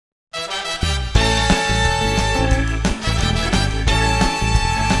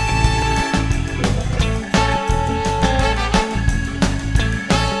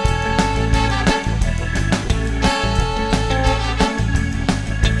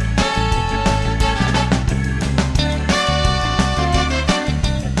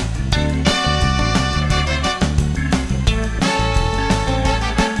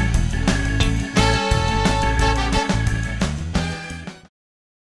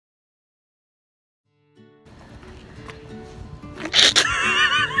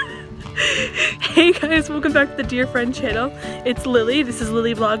Hey guys, welcome back to the Dear Friend channel. It's Lily. This is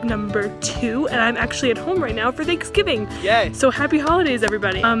lilyvlog number 2, and I'm actually at home right now for Thanksgiving. Yay! So happy holidays,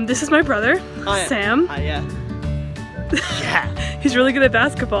 everybody. This is my brother, Sam. Hi, yeah. Yeah. He's really good at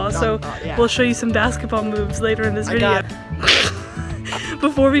basketball, so yeah. we'll show you some basketball moves later in this video.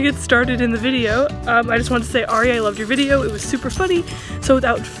 Before we get started in the video, I just want to say, Ari, I loved your video. It was super funny. So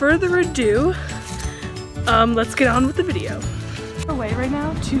without further ado, let's get on with the video. We're away right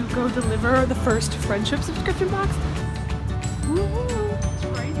now to go deliver the first friendship subscription box. Woo-hoo. It's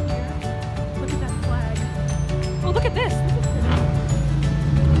right here. Look at that flag. Oh, look at this. This is pretty.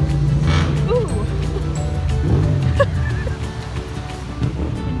 Ooh.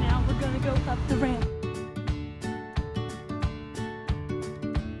 And now we're gonna go up the ramp.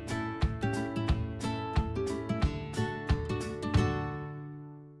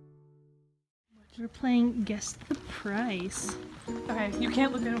 We're playing Guess the Price. Okay, you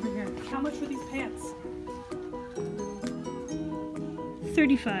can't look it over here. How much were these pants?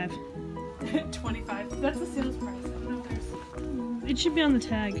 $35. 25. That's the sales price. I don't know if there's... It should be on the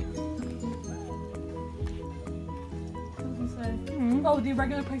tag. What does it say? Mm-hmm. Oh, the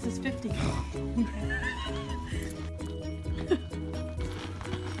regular price is $50.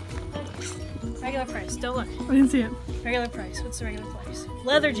 Regular price. Don't look. I didn't see it. Regular price. What's the regular price?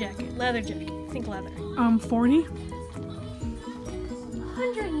 Leather jacket. Leather jacket. Think leather. 40?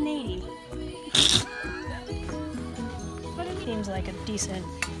 180. But it seems like a decent.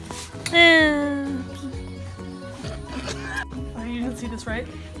 Oh, you didn't see this, right?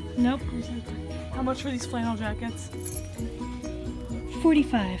 Nope. How much for these flannel jackets?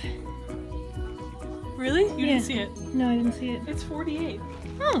 $45. Really? You didn't see it? No, I didn't see it. It's $48.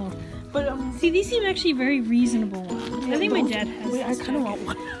 Oh. But see, these seem actually very reasonable ones. I think my dad has. Wait, I kind of want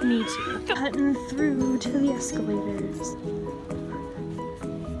one. Me too. Cutting through to the escalators.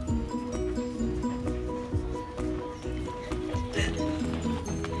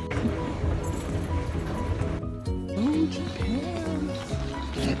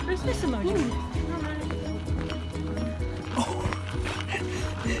 Christmas emoji. Oh.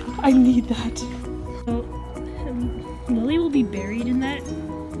 I need that. So, Lily will be buried in that.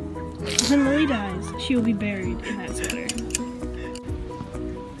 When Lily dies, she will be buried in that sweater.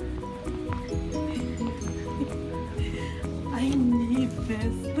 I need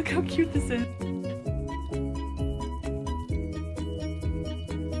this. Look how cute this is.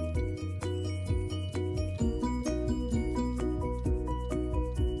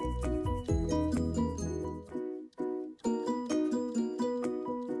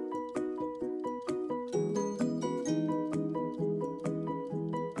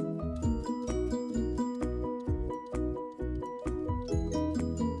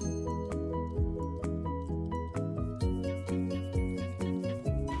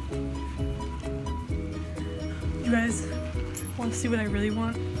 You guys want to see what I really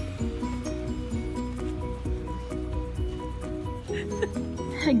want?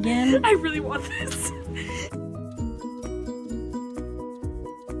 Again? I really want this.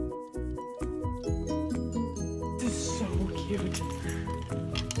 This is so cute.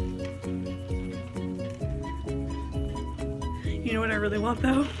 You know what I really want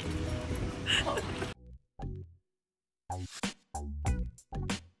though?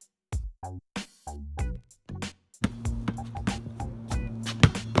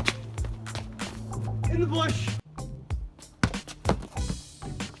 In the bush!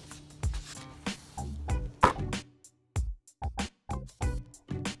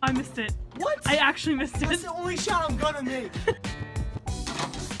 I missed it. What? I actually missed it. That's the only shot I'm gonna make.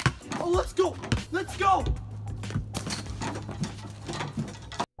 Oh, let's go! Let's go!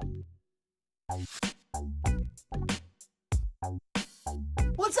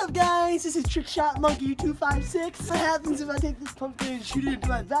 What's up, guys? This is Trick Shot Monkey 256. What happens if I take this pumpkin and shoot it into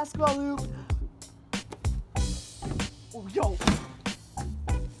my basketball hoop? Oh, yo!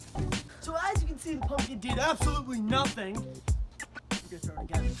 So as you can see, the pumpkin did absolutely nothing. I'm gonna throw it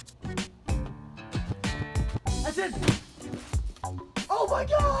again. That's it! Oh my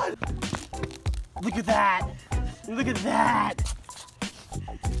god! Look at that! Look at that!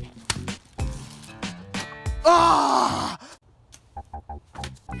 Ah!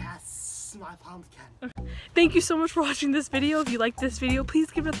 Yes, my pumpkin. Thank you so much for watching this video. If you liked this video, please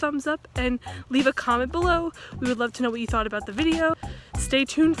give it a thumbs up and leave a comment below. We would love to know what you thought about the video. Stay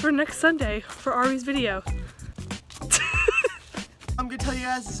tuned for next Sunday for Ari's video. I'm gonna tell you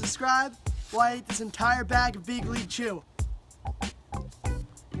guys to subscribe while I eat this entire bag of Big League Chew.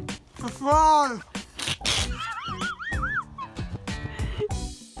 Subscribe!